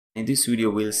In this video,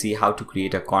 we'll see how to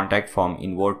create a contact form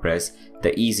in WordPress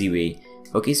the easy way.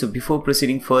 Okay, so before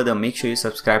proceeding further, make sure you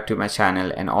subscribe to my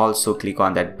channel and also click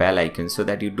on that bell icon so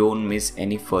that you don't miss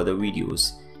any further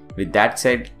videos. With that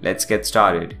said, let's get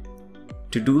started.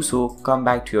 To do so, come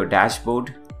back to your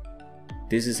dashboard.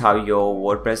 This is how your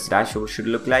WordPress dashboard should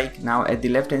look like. Now at the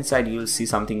left hand side, you'll see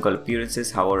something called appearances,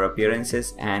 hover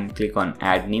appearances, and click on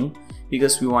add new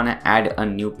because we want to add a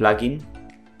new plugin.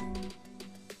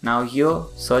 Now here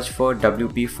search for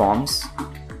Wpforms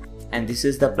and this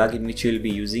is the plugin which you will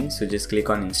be using, so just click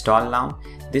on install now.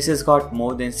 This has got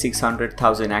more than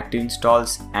 600,000 active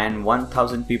installs and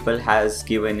 1000 people has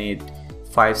given it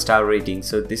 5-star rating,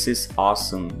 so this is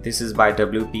awesome. This is by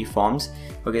Wpforms.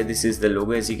 Okay, this is the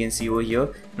logo as you can see over here.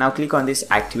 Now click on this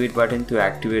activate button to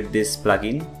activate this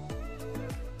plugin.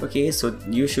 Okay, so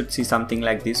you should see something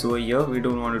like this over here. We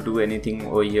don't want to do anything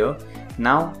over here.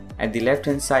 Now at the left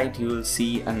hand side you will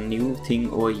see a new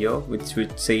thing over here which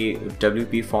would say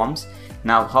Wpforms.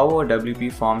 Now hover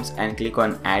Wpforms and click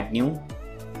on add new.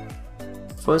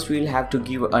 First we will have to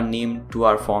give a name to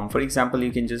our form. For example,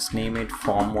 you can just name it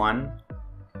form 1.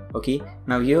 Okay,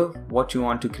 now here what you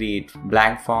want to create: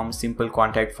 blank form, simple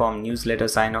contact form, newsletter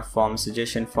sign up form,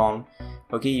 suggestion form.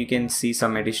 Okay, you can see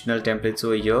some additional templates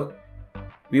over here.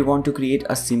 We want to create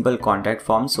a simple contact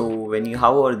form, so when you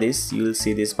hover this you will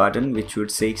see this button which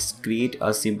would say create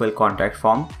a simple contact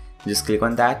form. Just click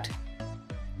on that.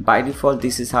 By default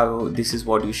this is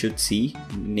what you should see: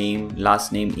 name,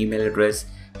 last name, email address,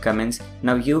 comments.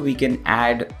 Now here we can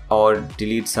add or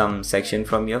delete some section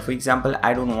from here. For example,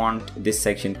 I don't want this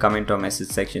section, comment or message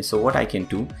section, so what I can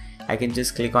do, I can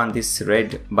just click on this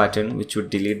red button which would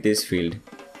delete this field.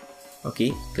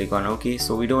 Okay, click on OK.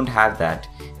 So we don't have that,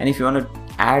 and if you want to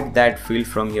add that field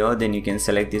from here, then you can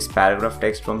select this paragraph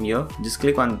text from here. Just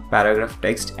click on paragraph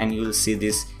text and you will see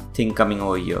this thing coming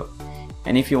over here.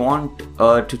 And if you want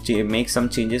to make some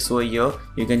changes over here,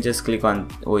 you can just click on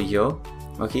over here.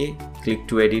 Okay, click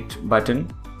to edit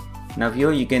button. Now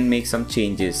here you can make some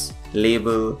changes: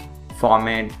 label,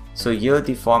 format. So here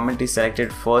the format is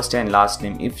selected first and last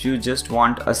name. If you just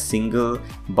want a single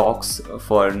box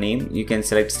for name, you can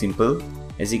select simple.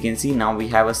 As you can see, now we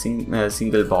have a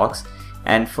single box,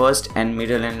 and first and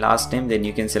middle and last name, then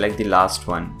you can select the last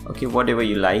one. Okay, whatever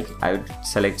you like. I would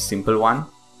select simple one.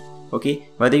 Okay,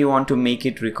 whether you want to make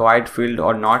it required field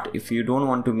or not. If you don't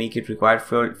want to make it required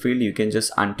field, you can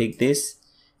just untick this.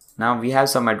 Now we have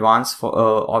some advanced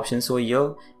options over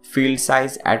here. Field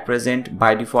size at present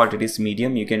by default it is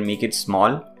medium. You can make it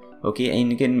small. Okay,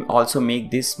 and you can also make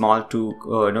this small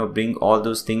to bring all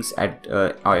those things at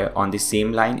on the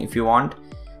same line if you want.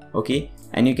 Okay,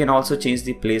 and you can also change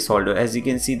the placeholder. As you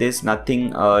can see, there's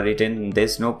nothing written,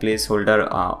 there's no placeholder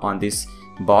on this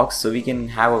box, so we can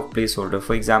have a placeholder.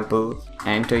 For example,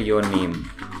 enter your name.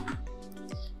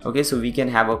 Okay, so we can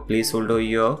have a placeholder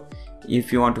here.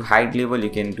 If you want to hide label, you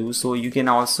can do so. You can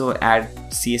also add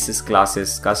CSS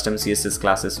classes, custom CSS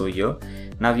classes over here.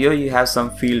 Now here you have some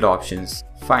field options.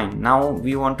 Fine, now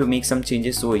we want to make some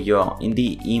changes over here in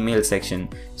the email section.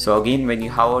 So again, when you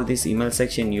hover this email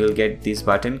section, you will get this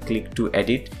button, click to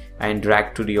edit and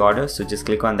drag to the order. So just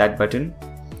click on that button.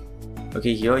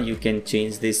 Okay, here you can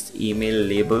change this email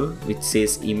label which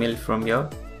says email from here.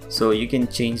 So you can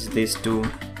change this to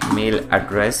mail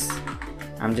address.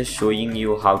 I'm just showing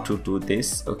you how to do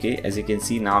this. Okay, as you can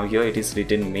see, now here it is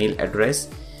written mail address.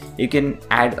 You can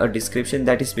add a description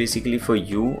that is basically for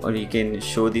you, or you can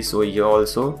show this over here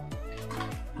also.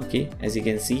 Okay, as you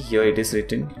can see here it is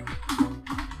written,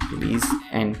 please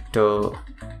enter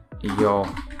your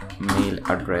mail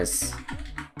address.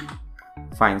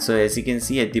 Fine, so as you can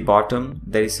see at the bottom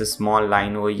there is a small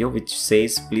line over here which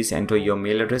says please enter your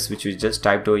mail address, which we just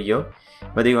typed over here.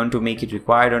 Whether you want to make it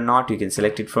required or not, you can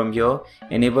select it from here.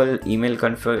 Enable email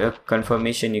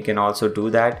confirmation, you can also do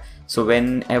that. So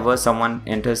whenever someone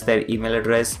enters their email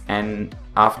address and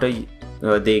after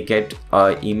they get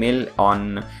a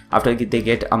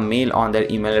mail on their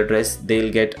email address,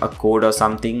 they'll get a code or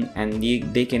something, and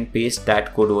they can paste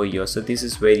that code over here. So this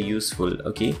is very useful.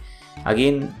 Okay,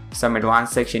 again, some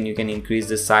advanced section, you can increase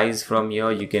the size from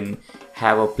here. You can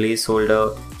have a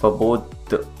placeholder for both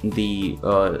the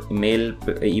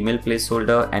email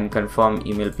placeholder and confirm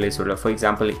email placeholder. For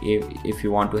example, if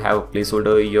you want to have a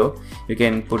placeholder here, you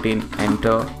can put in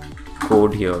enter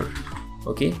code here.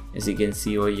 Okay, as you can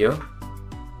see over here.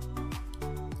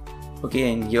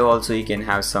 Okay, and here also you can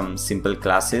have some simple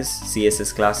classes,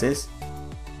 CSS classes.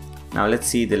 Now let's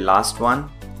see the last one,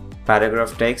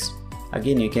 paragraph text.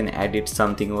 Again, you can edit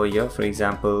something over here. For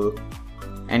example,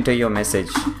 enter your message.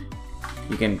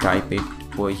 You can type it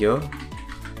over here.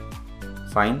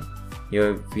 Fine.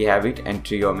 Here we have it,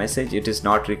 enter your message. It is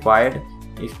not required.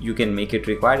 If you can make it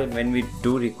required, and when we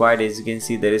do required, as you can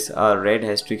see, there is a red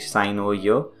asterisk sign over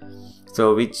here,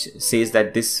 so which says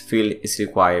that this field is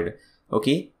required.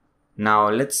 Okay, now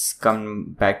let's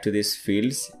come back to these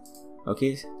fields.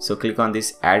 Okay, so click on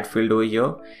this add field over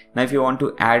here. Now if you want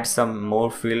to add some more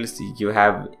fields, you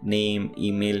have name,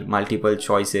 email, multiple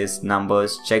choices,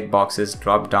 numbers, check boxes,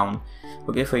 drop down.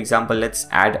 Okay, for example, let's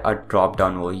add a drop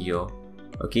down over here.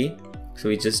 Okay, so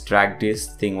we just drag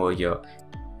this thing over here.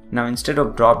 Now instead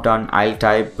of drop down, I'll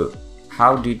type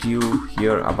how did you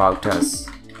hear about us.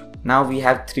 Now we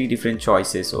have 3 different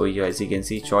choices over here, as you can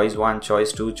see, choice 1,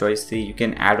 choice 2, choice 3. You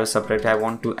can add or subtract. I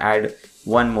want to add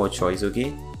one more choice.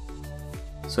 Okay,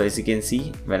 so as you can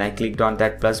see, when I clicked on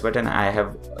that plus button, I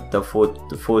have the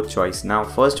fourth choice. Now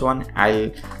first one,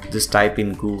 I'll just type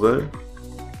in Google.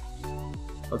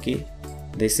 Okay,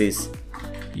 this is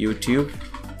YouTube,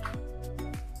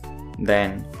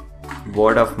 then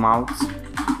word of mouth,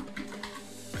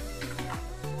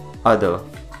 other.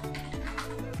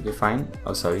 Okay, fine.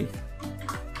 Oh, sorry.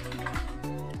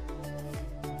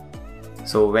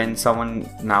 So when someone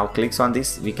now clicks on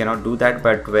this, we cannot do that,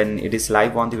 but when it is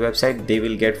live on the website, they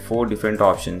will get 4 different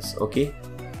options. Okay,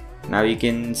 now you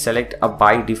can select a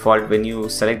by default. When you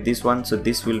select this one, so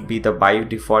this will be the by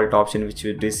default option which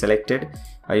will be selected.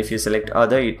 If you select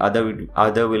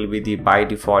other will be the by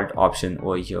default option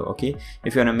over here. Okay,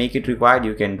 if you want to make it required,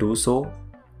 you can do so.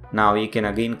 Now you can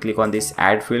again click on this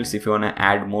add fields. If you want to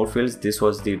add more fields, this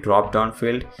was the drop down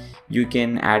field. You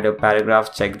can add a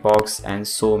paragraph, checkbox, and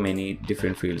so many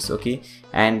different fields. Okay,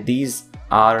 and these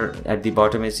are at the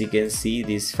bottom, as you can see,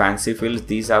 these fancy fields.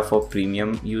 These are for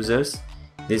premium users.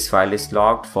 This file is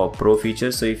locked for pro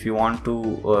features. So if you want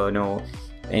to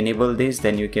enable this,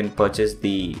 then you can purchase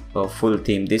the full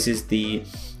theme. This is the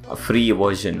free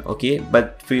version. Okay,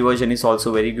 but free version is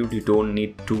also very good. You don't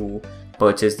need to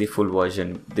purchase the full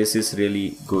version. This is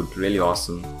really good, really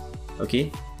awesome.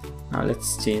 Okay, now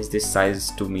let's change this size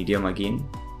to medium again.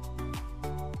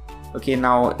 Okay,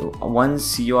 now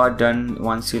once you are done,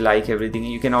 once you like everything,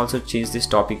 you can also change this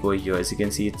topic over here. As you can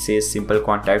see, it says simple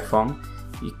contact form.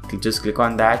 You just click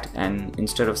on that, and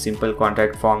instead of simple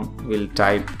contact form, we'll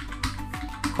type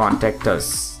contact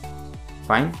us.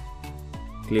 Fine,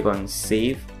 click on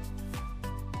save.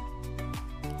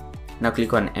 Now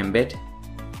click on embed.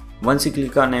 Once you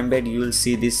click on embed, you will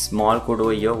see this small code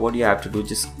over here. What you have to do,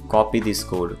 just copy this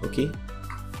code. Okay,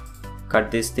 cut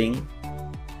this thing.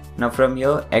 Now from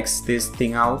here, X this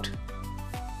thing out.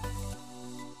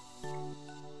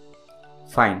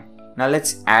 Fine. Now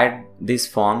let's add this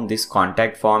form, this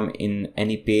contact form, in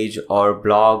any page or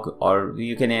blog, or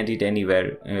you can add it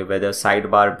anywhere, whether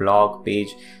sidebar, blog,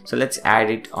 page. So let's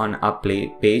add it on a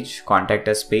page, contact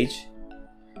us page.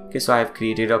 Okay, so I have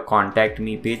created a contact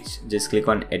me page. Just click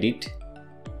on edit.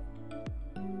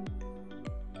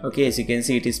 Okay, as you can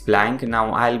see, it is blank.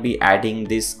 Now I'll be adding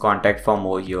this contact form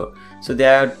over here. So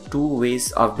there are 2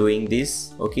 ways of doing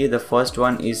this. Okay, the first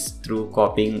one is through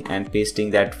copying and pasting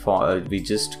that form. We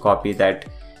just copy that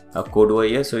code over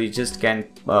here, so you just can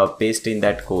paste in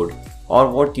that code. Or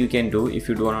what you can do, if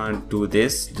you don't want to do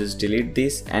this, just delete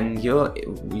this, and here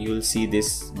you'll see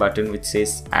this button which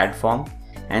says add form,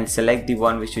 and select the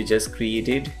one which you just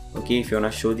created. Okay, if you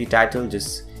want to show the title,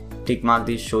 just tick mark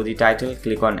this show the title,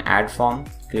 click on add form,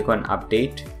 click on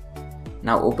update.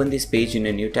 Now open this page in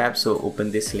a new tab. So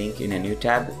open this link in a new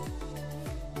tab.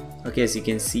 Okay, as you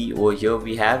can see over here,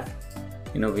 we have,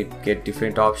 we get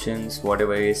different options.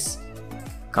 Whatever is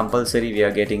compulsory, we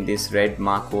are getting this red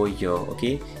mark over here.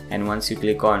 Okay, and once you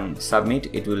click on submit,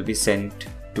 it will be sent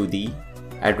to the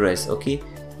address. Okay,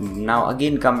 now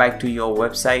again come back to your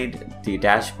website, the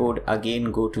dashboard.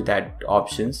 Again go to that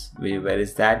options. Where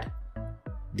is that?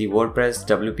 The WordPress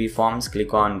Wpforms.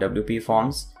 Click on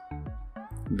Wpforms,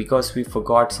 because we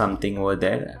forgot something over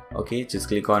there. Okay, just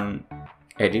click on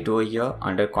edit over here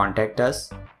under contact us.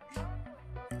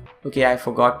 Okay, I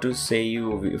forgot to say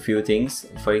you a few things.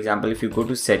 For example, if you go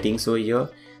to settings over here,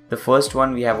 the first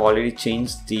one, we have already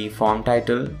changed the form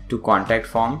title to contact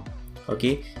form.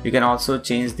 Okay, you can also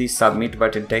change the submit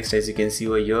button text. As you can see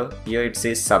over here it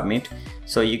says submit,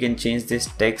 so you can change this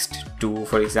text to,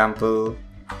 for example,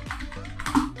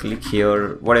 click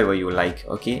here, whatever you like.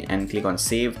 Okay, and click on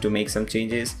save to make some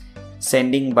changes.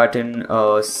 Sending button,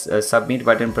 submit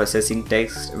button processing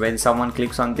text. When someone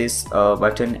clicks on this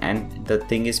button and the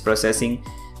thing is processing,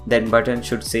 then button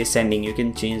should say sending. You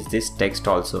can change this text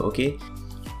also. Okay,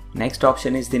 next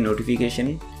option is the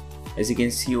notification. As you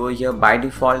can see over here, by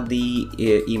default the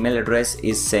email address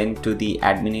is sent to the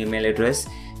admin email address.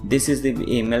 this is the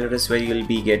email address where you will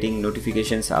be getting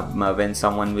notifications when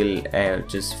someone will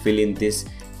just fill in this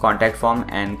contact form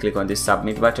and click on this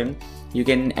submit button. You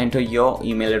can enter your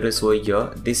email address over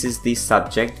here. This is the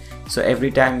subject, so every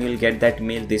time you'll get that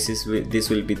mail, this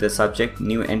will be the subject.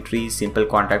 New entry, simple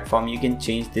contact form. You can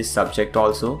change this subject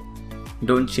also.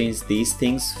 Don't change these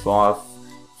things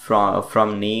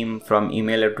from name, from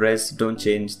email address. Don't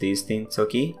change these things.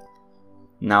 Okay,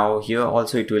 now here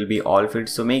also it will be all fit,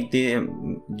 so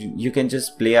you can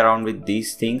just play around with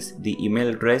these things. The email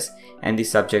address and the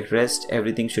subject, rest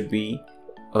everything should be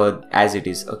as it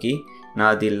is. Okay,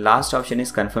 now the last option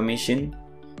is confirmation.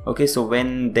 Okay, so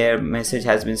when their message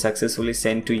has been successfully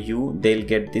sent to you, they'll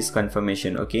get this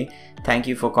confirmation. Okay, thank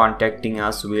you for contacting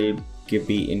us, we'll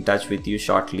be in touch with you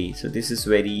shortly. So this is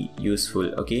very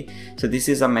useful. Okay, so this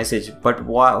is a message, but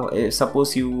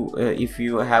suppose if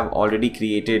you have already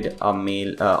created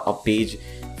a page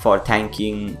for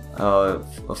thanking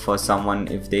for someone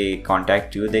if they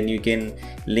contact you, then you can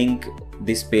link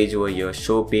this page over here,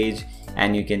 show page,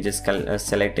 and you can just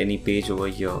select any page over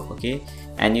here. Okay,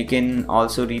 and you can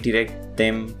also redirect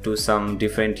them to some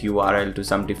different URL, to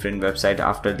some different website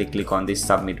after they click on this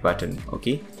submit button.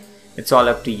 Okay, it's all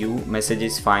up to you. Message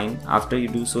is fine. After you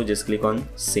do so, just click on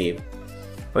save.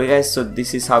 Okay guys, so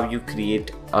this is how you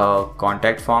create a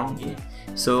contact form.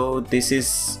 So this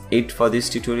is it for this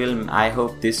tutorial. I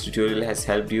hope this tutorial has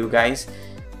helped you guys.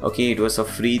 Okay, it was a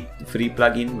free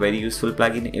plugin, very useful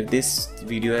plugin. If this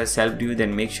video has helped you,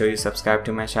 then make sure you subscribe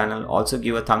to my channel. Also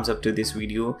give a thumbs up to this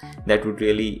video, that would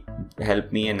really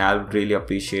help me and I would really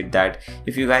appreciate that.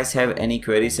 If you guys have any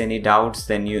queries, any doubts,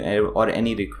 then or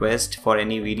any request for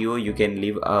any video, you can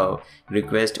leave a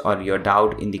request or your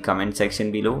doubt in the comment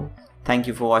section below. Thank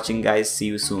you for watching guys, see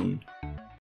you soon.